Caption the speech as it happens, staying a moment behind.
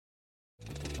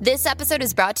This episode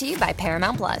is brought to you by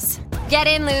Paramount Plus. Get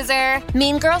in, loser!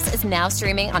 Mean Girls is now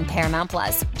streaming on Paramount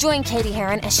Plus. Join Katie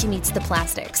Heron as she meets the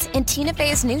plastics in Tina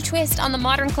Fey's new twist on the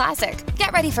modern classic.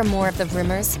 Get ready for more of the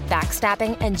rumors,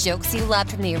 backstabbing, and jokes you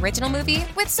loved from the original movie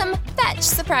with some fetch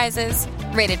surprises.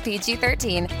 Rated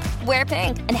PG-13. Wear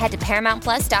pink and head to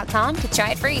ParamountPlus.com to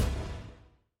try it free.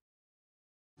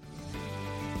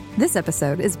 This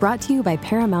episode is brought to you by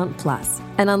Paramount Plus.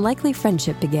 An unlikely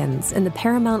friendship begins in the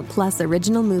Paramount Plus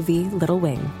original movie Little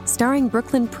Wing, starring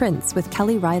Brooklyn Prince with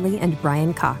Kelly Riley and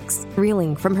Brian Cox.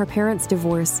 Reeling from her parents'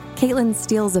 divorce, Caitlin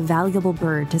steals a valuable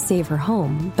bird to save her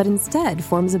home, but instead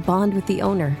forms a bond with the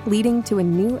owner, leading to a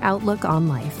new outlook on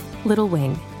life. Little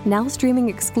Wing, now streaming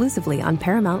exclusively on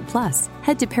Paramount Plus.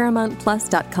 Head to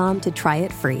ParamountPlus.com to try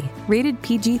it free. Rated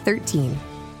PG-13.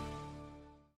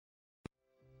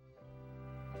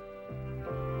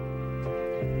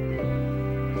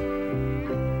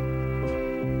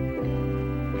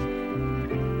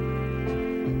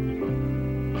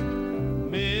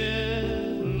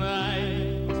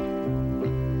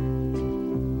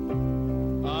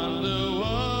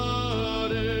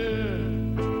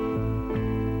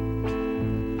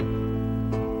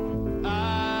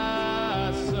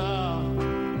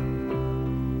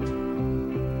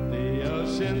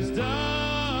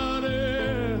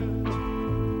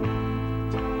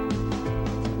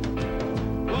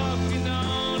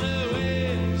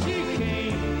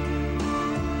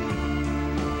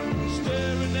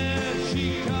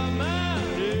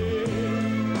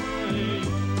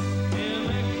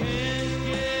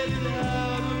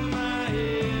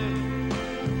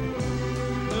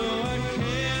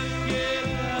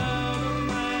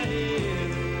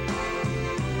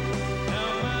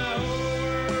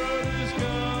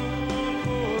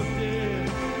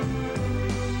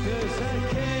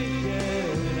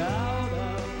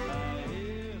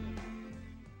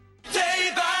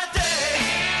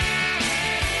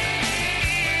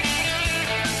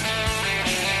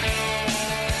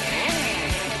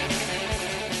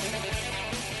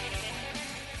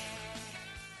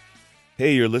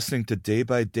 Hey, you're listening to Day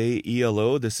by Day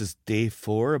ELO. This is day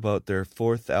 4 about their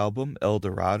 4th album,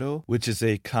 Eldorado, which is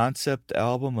a concept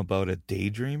album about a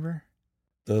daydreamer.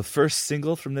 The first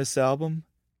single from this album,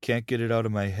 Can't Get It Out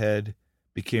of My Head,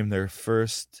 became their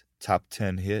first top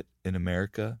 10 hit in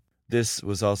America. This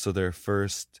was also their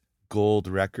first gold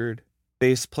record.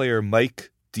 Bass player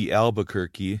Mike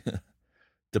DeAlbuquerque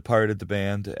departed the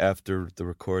band after the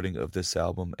recording of this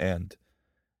album, and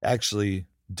actually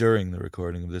during the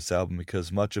recording of this album, because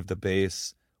much of the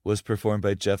bass was performed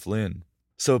by Jeff Lynne.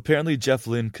 So apparently Jeff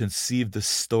Lynne conceived the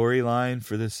storyline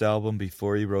for this album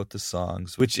before he wrote the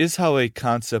songs, which is how a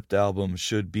concept album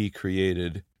should be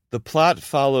created. The plot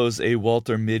follows a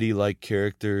Walter Mitty-like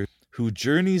character who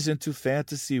journeys into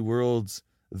fantasy worlds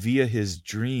via his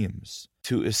dreams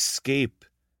to escape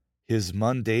his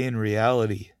mundane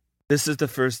reality. This is the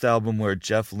first album where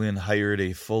Jeff Lynne hired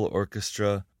a full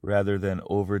orchestra rather than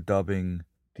overdubbing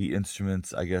the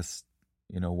instruments, I guess,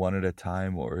 one at a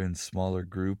time or in smaller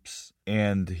groups.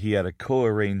 And he had a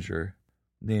co-arranger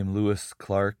named Lewis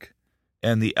Clark.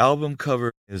 And the album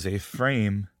cover is a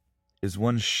frame, is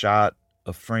one shot,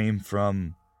 a frame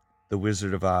from The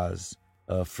Wizard of Oz,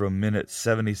 from minute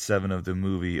 77 of the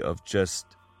movie, of just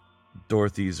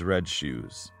Dorothy's red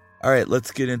shoes. All right,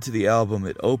 let's get into the album.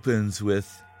 It opens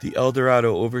with the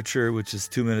Eldorado Overture, which is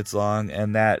 2 minutes long,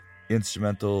 and that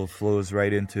instrumental flows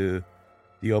right into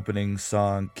the opening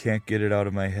song, Can't Get It Out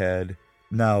of My Head.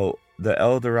 Now, the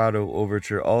Eldorado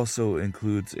Overture also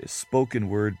includes spoken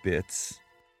word bits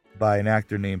by an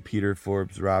actor named Peter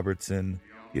Forbes Robertson.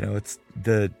 It's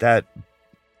that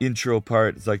intro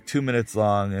part is like 2 minutes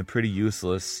long and pretty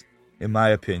useless, in my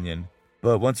opinion.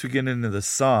 But once we get into the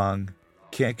song,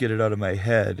 Can't Get It Out of My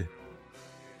Head,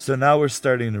 so now we're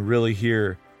starting to really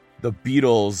hear the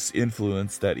Beatles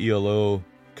influence that ELO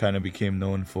kind of became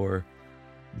known for.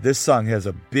 This song has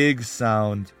a big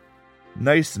sound,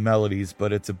 nice melodies,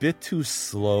 but it's a bit too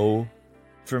slow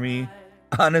for me.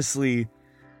 Honestly,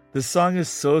 the song is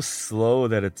so slow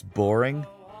that it's boring,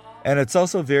 and it's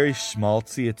also very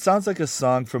schmaltzy. It sounds like a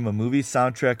song from a movie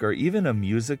soundtrack or even a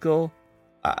musical.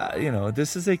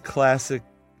 This is a classic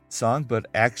song, but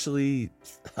actually,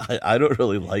 I don't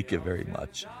really like it very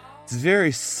much. It's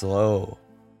very slow,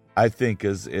 I think,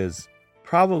 is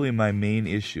probably my main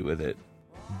issue with it.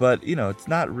 But, it's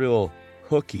not real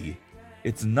hooky.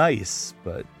 It's nice,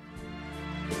 but...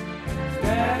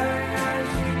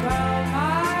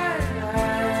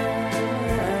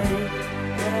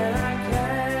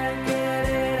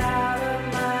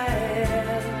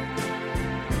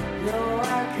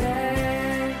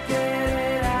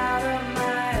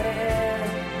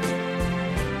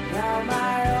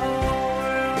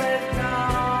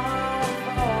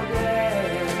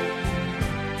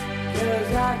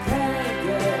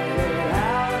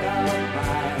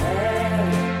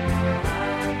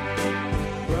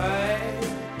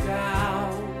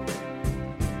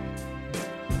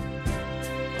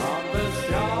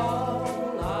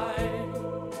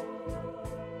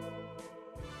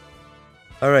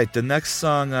 All right, the next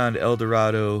song on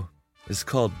Eldorado is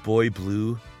called Boy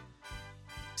Blue.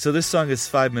 So this song is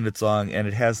 5 minutes long, and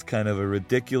it has kind of a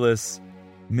ridiculous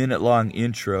minute-long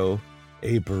intro,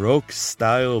 a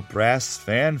Baroque-style brass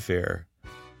fanfare.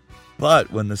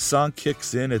 But when the song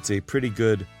kicks in, it's a pretty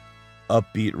good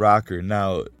upbeat rocker.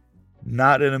 Now,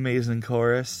 not an amazing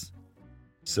chorus,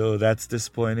 so that's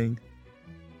disappointing,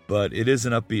 but it is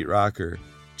an upbeat rocker.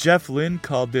 Jeff Lynne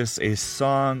called this a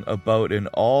song about an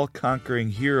all-conquering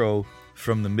hero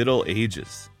from the Middle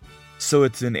Ages. So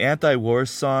it's an anti-war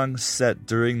song set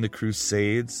during the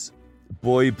Crusades.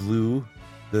 Boy Blue,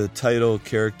 the title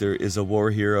character, is a war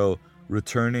hero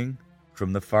returning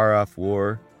from the far-off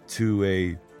war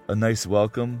to a nice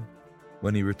welcome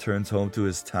when he returns home to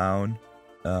his town.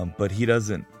 But he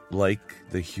doesn't like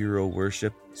the hero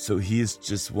worship, so he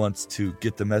just wants to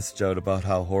get the message out about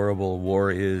how horrible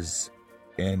war is,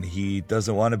 and he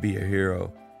doesn't want to be a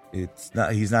hero. He's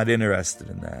not interested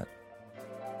in that.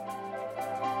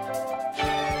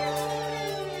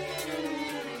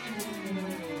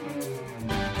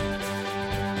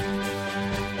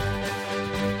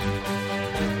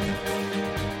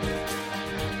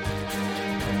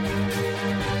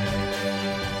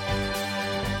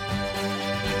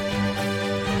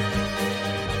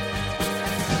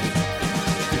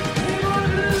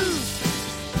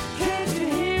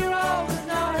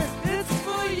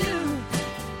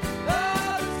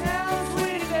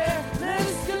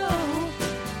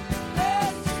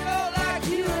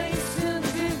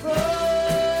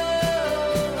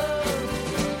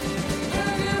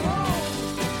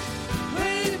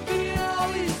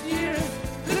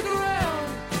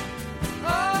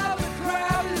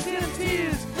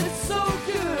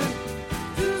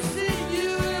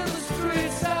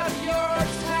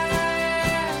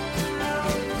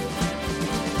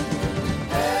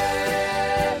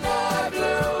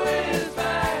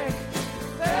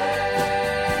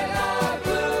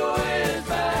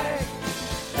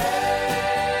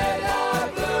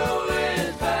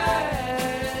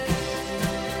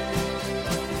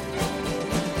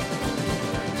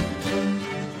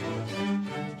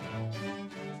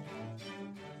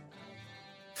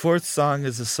 Fourth song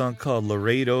is a song called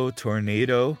Laredo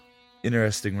Tornado.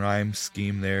 Interesting rhyme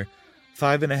scheme there.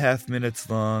 5.5 minutes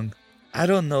long. I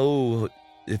don't know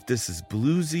if this is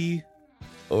bluesy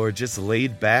or just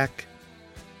laid back,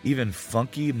 even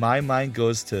funky. My mind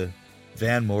goes to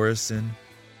Van Morrison,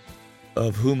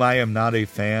 of whom I am not a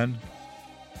fan.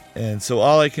 And so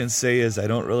all I can say is I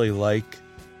don't really like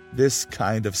this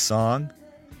kind of song.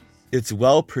 It's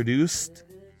well produced,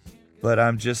 but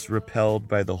I'm just repelled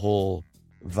by the whole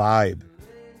vibe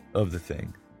of the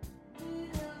thing.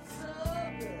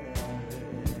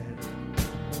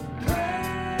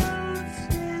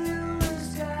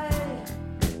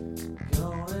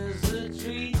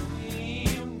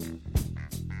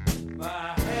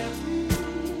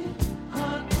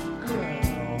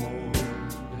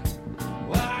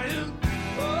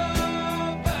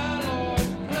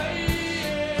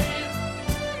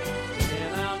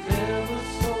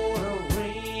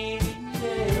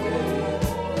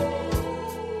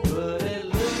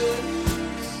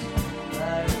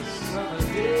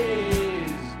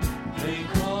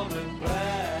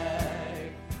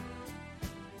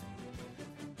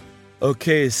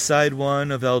 Okay, side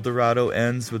one of Eldorado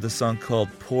ends with a song called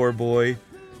Poor Boy,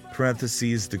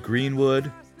 parentheses, the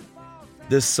Greenwood.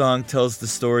 This song tells the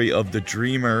story of the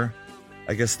dreamer,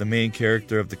 I guess the main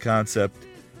character of the concept.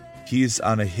 He's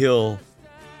on a hill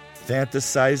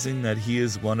fantasizing that he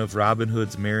is one of Robin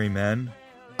Hood's merry men.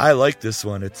 I like this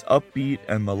one. It's upbeat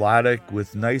and melodic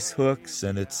with nice hooks,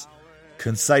 and it's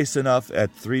concise enough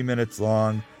at 3 minutes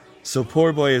long. So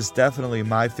Poor Boy is definitely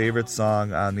my favorite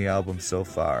song on the album so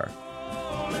far.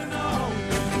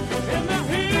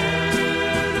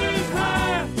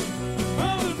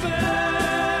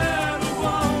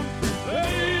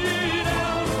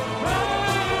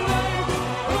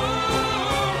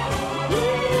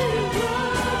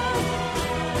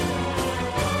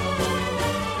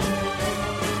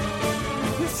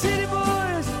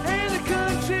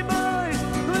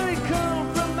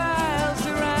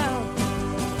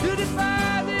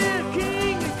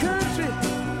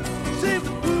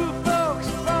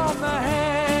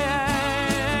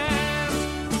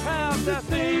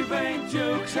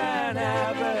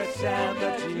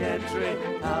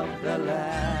 Of the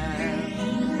land.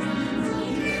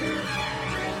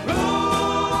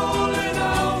 Rolling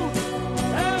on,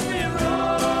 I've been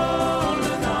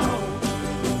rolling on,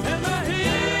 and my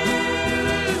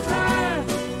head is high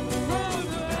from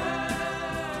the land.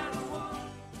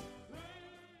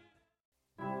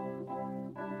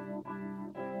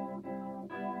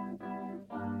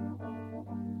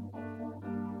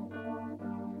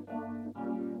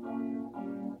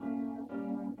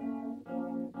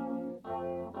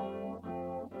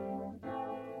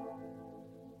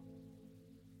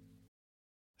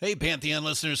 Hey, Pantheon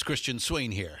listeners, Christian Swain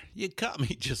here. You caught me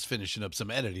just finishing up some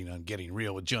editing on Getting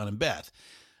Real with John and Beth.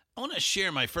 I want to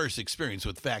share my first experience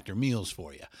with Factor meals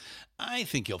for you. I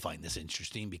think you'll find this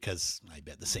interesting because I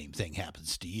bet the same thing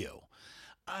happens to you.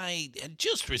 I had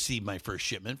just received my first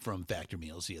shipment from Factor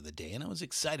Meals the other day, and I was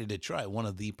excited to try one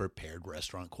of the prepared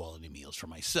restaurant quality meals for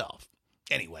myself.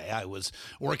 Anyway, I was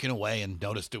working away and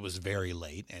noticed it was very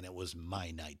late, and it was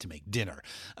my night to make dinner.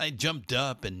 I jumped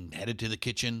up and headed to the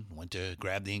kitchen, went to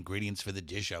grab the ingredients for the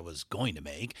dish I was going to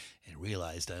make, and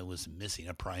realized I was missing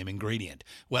a prime ingredient.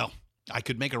 Well, I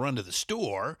could make a run to the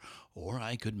store, or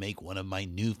I could make one of my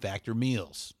new Factor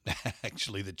meals.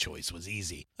 Actually, the choice was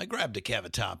easy. I grabbed a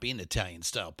cavatappi, an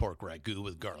Italian-style pork ragu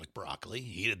with garlic broccoli,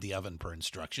 heated the oven per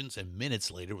instructions, and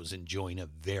minutes later was enjoying a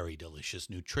very delicious,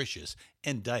 nutritious,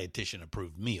 and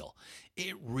dietitian-approved meal.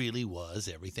 It really was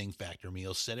everything Factor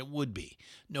Meals said it would be.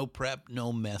 No prep,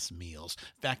 no mess meals.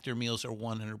 Factor Meals are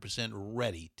 100%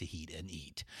 ready to heat and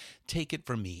eat. Take it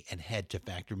from me and head to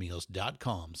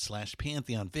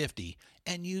factormeals.com/Pantheon50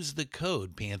 and use the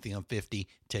code Pantheon50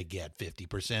 to get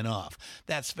 50% off.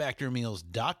 That's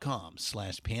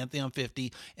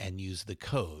factormeals.com/Pantheon50 and use the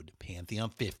code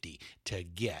Pantheon50 to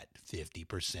get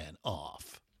 50%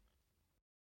 off.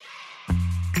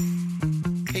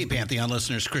 Hey, Pantheon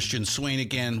listeners, Christian Swain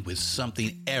again with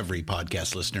something every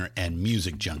podcast listener and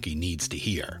music junkie needs to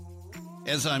hear.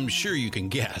 As I'm sure you can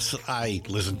guess, I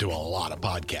listen to a lot of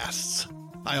podcasts.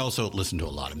 I also listen to a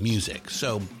lot of music,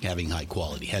 so having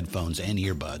high-quality headphones and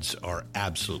earbuds are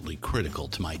absolutely critical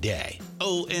to my day.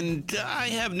 Oh, and I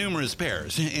have numerous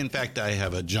pairs. In fact, I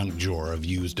have a junk drawer of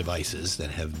used devices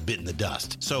that have bitten the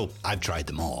dust, so I've tried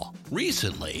them all.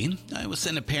 Recently, I was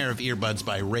sent a pair of earbuds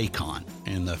by Raycon,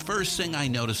 and the first thing I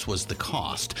noticed was the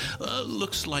cost.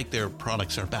 Looks like their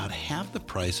products are about half the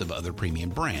price of other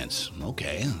premium brands.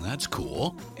 Okay, that's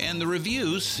cool. And the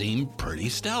reviews seem pretty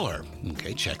stellar.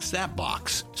 Okay, checks that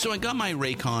box. So I got my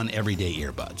Raycon everyday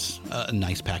earbuds. A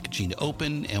nice packaging to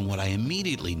open, and what I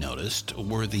immediately noticed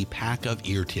were the pack of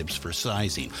ear tips for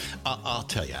sizing. I'll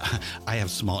tell you, I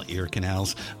have small ear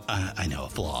canals. I know, a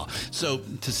flaw. So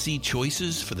to see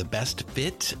choices for the best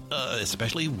fit,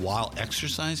 especially while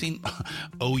exercising,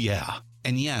 oh yeah.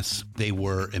 And yes, they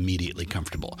were immediately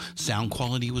comfortable. Sound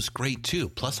quality was great too.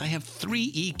 Plus, I have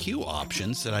 3 EQ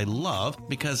options that I love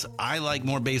because I like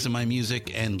more bass in my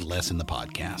music and less in the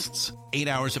podcasts. 8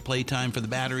 hours of playtime for the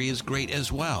battery is great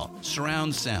as well.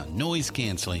 Surround sound, noise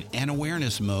canceling, and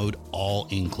awareness mode all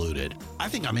included. I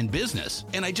think I'm in business,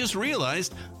 and I just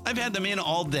realized I've had them in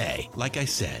all day. Like I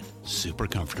said, super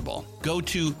comfortable. Go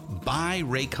to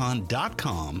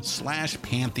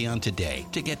buyraycon.com/Pantheon today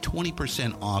to get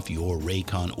 20% off your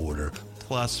Raycon order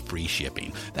plus free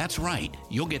shipping. That's right.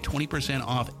 You'll get 20%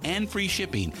 off and free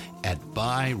shipping at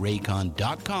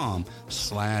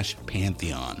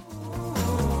buyraycon.com/Pantheon.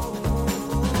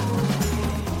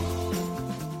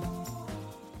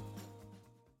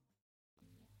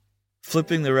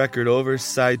 Flipping the record over,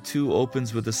 side 2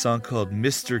 opens with a song called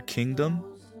Mr. Kingdom.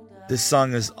 This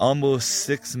song is almost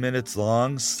 6 minutes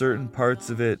long. Certain parts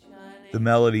of it, the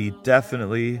melody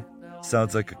definitely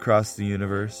sounds like Across the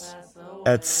Universe.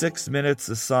 At 6 minutes,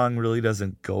 the song really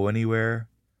doesn't go anywhere.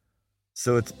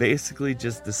 So it's basically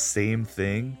just the same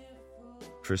thing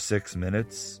for 6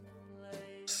 minutes.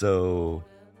 So,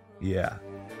 yeah.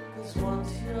 'Cause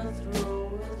once you're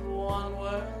through with one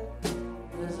word,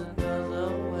 there's another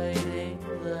waiting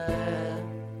there.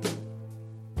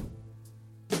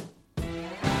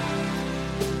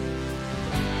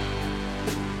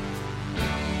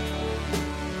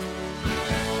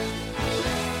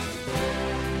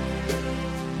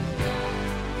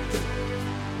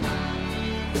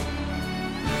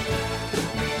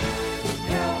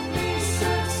 Help me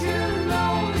set your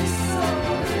lonely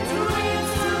soul,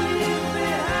 dreams to leave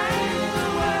behind the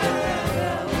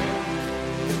world.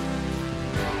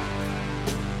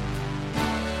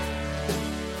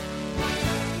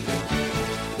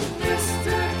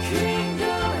 Mr.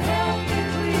 Kingdom, help me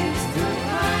please to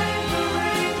find the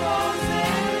rainbow's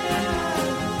end.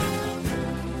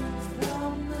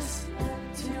 From this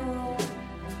empty room,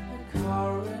 the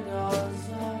corridors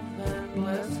of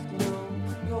endless gloom,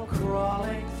 you're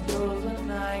crawling through the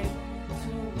night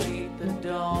to meet the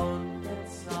dawn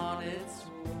that's on its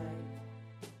way.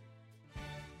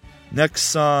 Next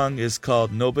song is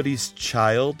called Nobody's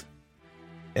Child.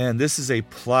 And this is a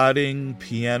plodding,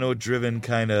 piano-driven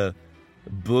kind of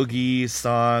boogie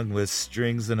song with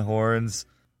strings and horns.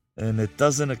 And it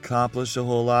doesn't accomplish a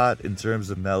whole lot in terms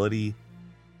of melody.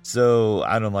 So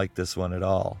I don't like this one at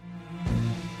all.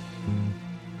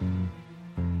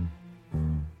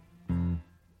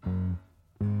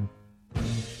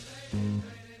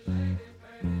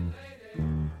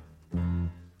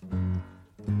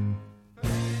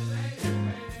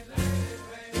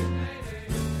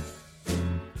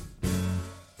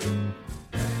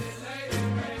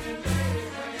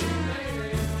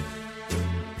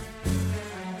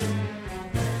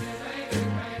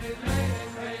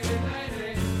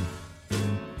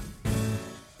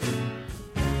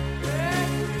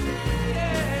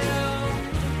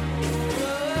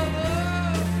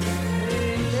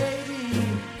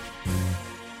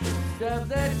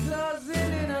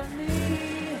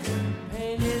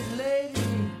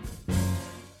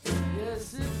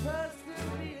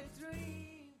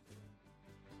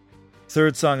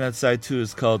 Third song on side 2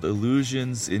 is called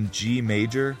Illusions in G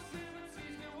major.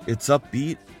 It's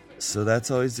upbeat, so that's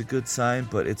always a good sign,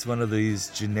 but it's one of these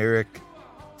generic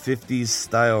 50s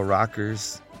style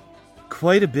rockers.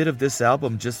 Quite a bit of this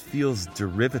album just feels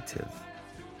derivative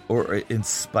or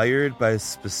inspired by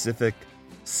specific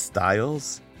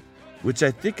styles, which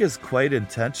I think is quite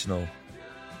intentional,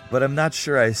 but I'm not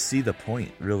sure I see the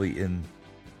point really in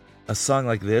a song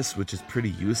like this, which is pretty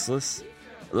useless.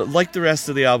 Like the rest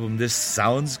of the album, this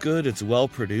sounds good, it's well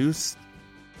produced,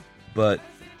 but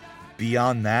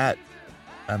beyond that,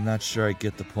 I'm not sure I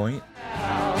get the point.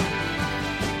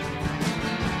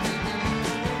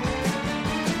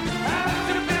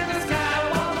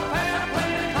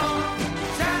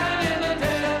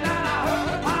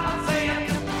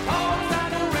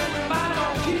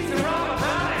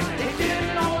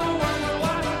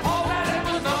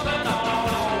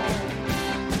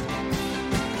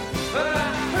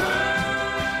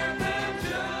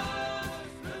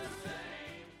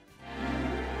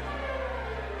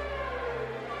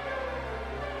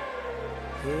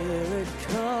 Here it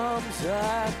comes,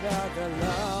 another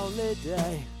lonely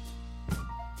day,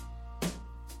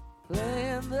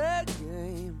 playing the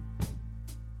game.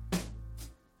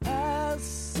 I'll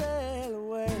sail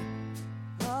away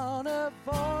on a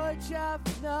voyage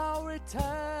of no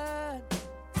return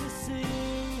to sea.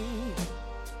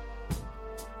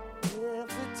 If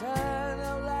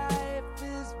eternal life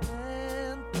is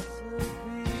meant to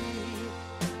be,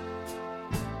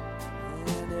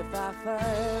 and if I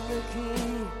find the key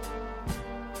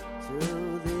to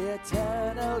the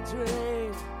eternal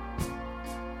dream,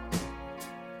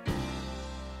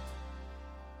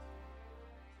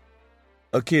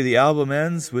 Okay, the album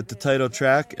ends with the title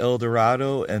track,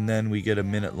 Eldorado, and then we get a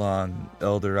minute-long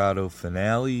Eldorado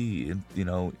finale,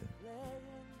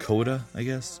 coda, I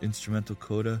guess, instrumental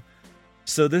coda.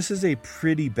 So this is a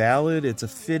pretty ballad. It's a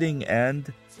fitting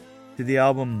end to the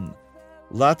album.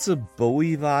 Lots of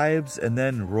Bowie vibes, and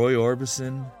then Roy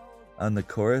Orbison on the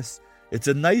chorus. It's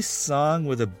a nice song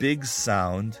with a big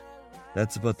sound.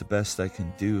 That's about the best I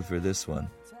can do for this one.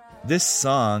 This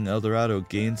song, Eldorado,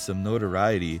 gained some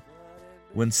notoriety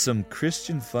when some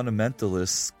Christian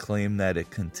fundamentalists claimed that it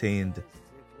contained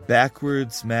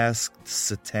backwards masked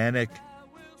satanic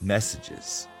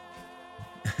messages.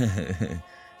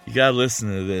 You gotta listen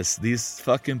to this. These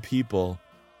fucking people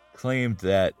claimed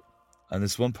that on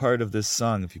this one part of this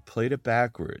song, if you played it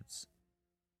backwards,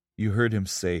 you heard him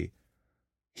say,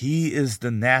 "He is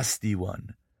the nasty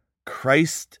one.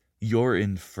 Christ, you're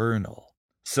infernal."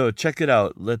 So check it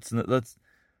out. Let's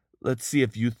see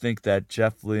if you think that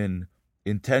Jeff Lynne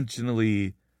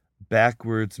intentionally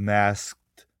backwards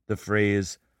masked the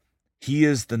phrase, "He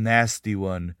is the nasty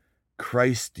one.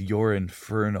 Christ, you're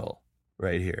infernal,"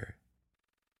 right here.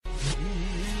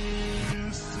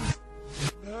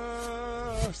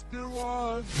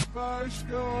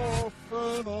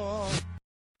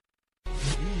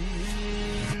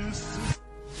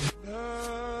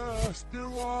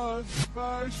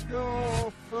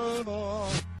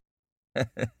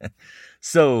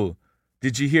 So,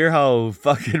 did you hear how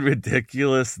fucking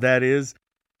ridiculous that is?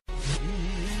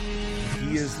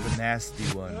 He is the nasty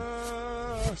one.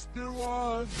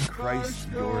 Christ,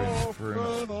 you're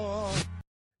infernal.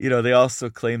 They also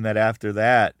claim that after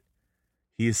that,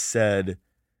 he said,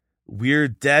 "We're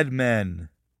dead men,"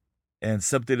 and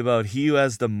something about "he who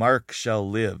has the mark shall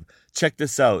live." Check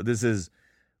this out. This is,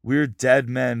 "We're dead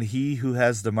men, he who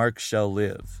has the mark shall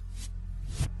live."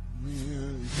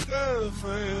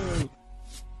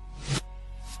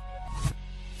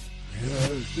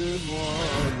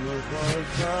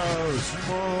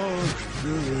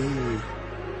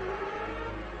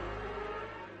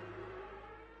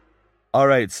 All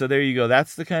right, so there you go.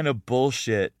 That's the kind of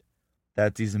bullshit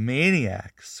that these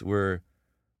maniacs were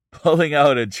pulling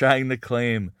out and trying to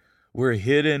claim were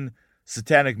hidden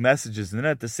satanic messages. And then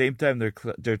at the same time,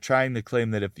 they're trying to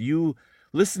claim that if you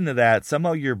listen to that,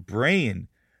 somehow your brain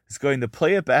is going to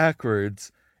play it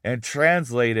backwards and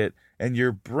translate it, and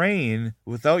your brain,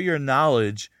 without your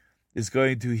knowledge, is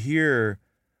going to hear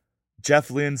Jeff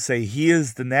Lynne say, "He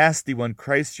is the nasty one,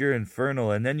 Christ, you're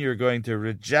infernal," and then you're going to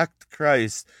reject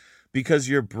Christ because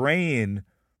your brain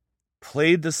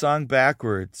played the song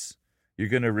backwards. You're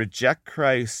going to reject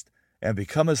Christ and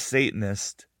become a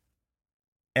Satanist.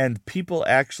 And people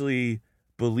actually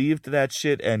believed that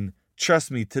shit. And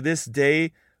trust me, to this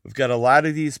day, we've got a lot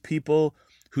of these people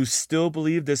who still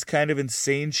believe this kind of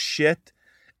insane shit.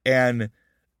 And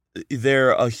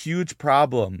they're a huge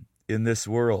problem in this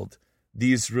world.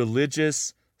 These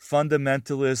religious,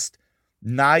 fundamentalist,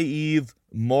 naive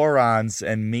morons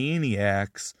and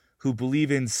maniacs who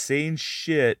believe insane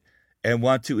shit and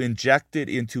want to inject it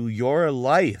into your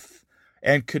life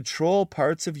and control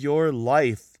parts of your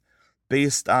life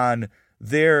based on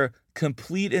their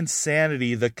complete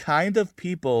insanity, the kind of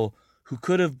people who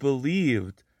could have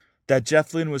believed that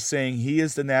Jeff Lynne was saying he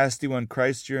is the nasty one,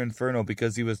 Christ your inferno,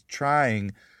 because he was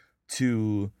trying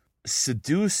to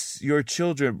seduce your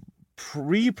children,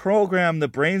 reprogram the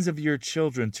brains of your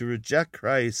children to reject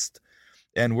Christ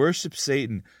and worship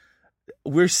Satan.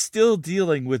 We're still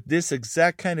dealing with this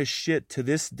exact kind of shit to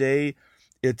this day.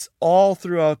 It's all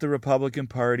throughout the Republican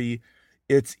Party.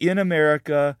 It's in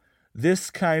America. This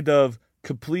kind of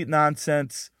complete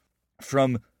nonsense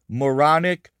from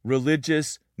moronic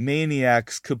religious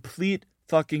maniacs, complete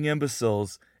fucking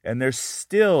imbeciles, and they're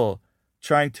still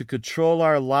trying to control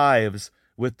our lives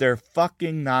with their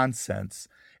fucking nonsense.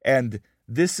 And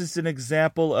this is an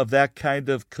example of that kind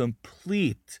of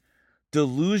complete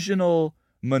delusional,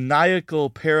 maniacal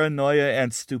paranoia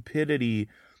and stupidity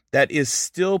that is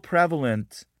still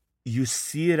prevalent. You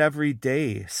see it every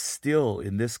day still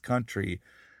in this country.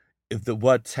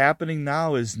 What's happening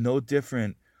now is no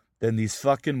different than these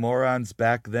fucking morons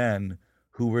back then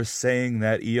who were saying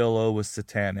that ELO was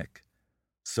satanic.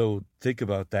 So think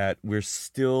about that. We're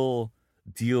still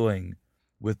dealing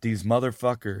with these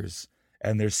motherfuckers,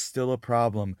 and there's still a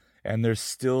problem, and they're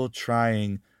still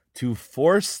trying to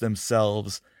force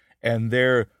themselves and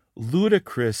their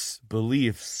ludicrous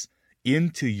beliefs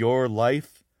into your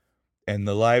life and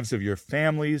the lives of your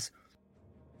families.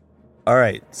 All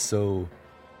right, so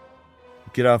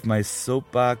get off my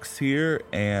soapbox here,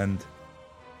 and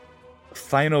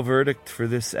final verdict for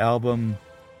this album.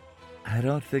 I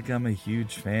don't think I'm a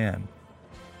huge fan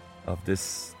of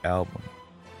this album.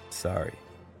 Sorry.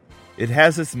 It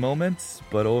has its moments,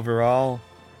 but overall,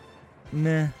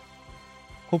 meh.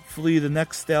 Hopefully the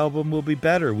next album will be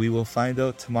better. We will find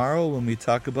out tomorrow when we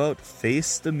talk about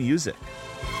Face the Music.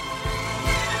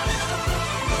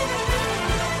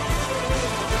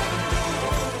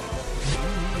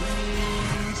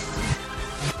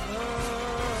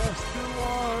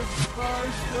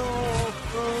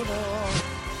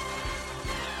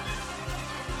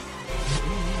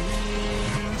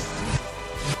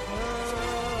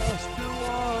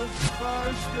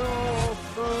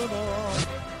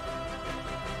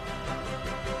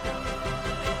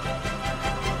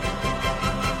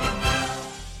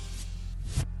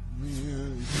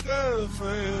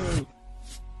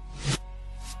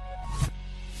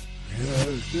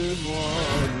 Yes, it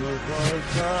was the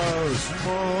first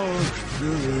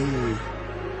more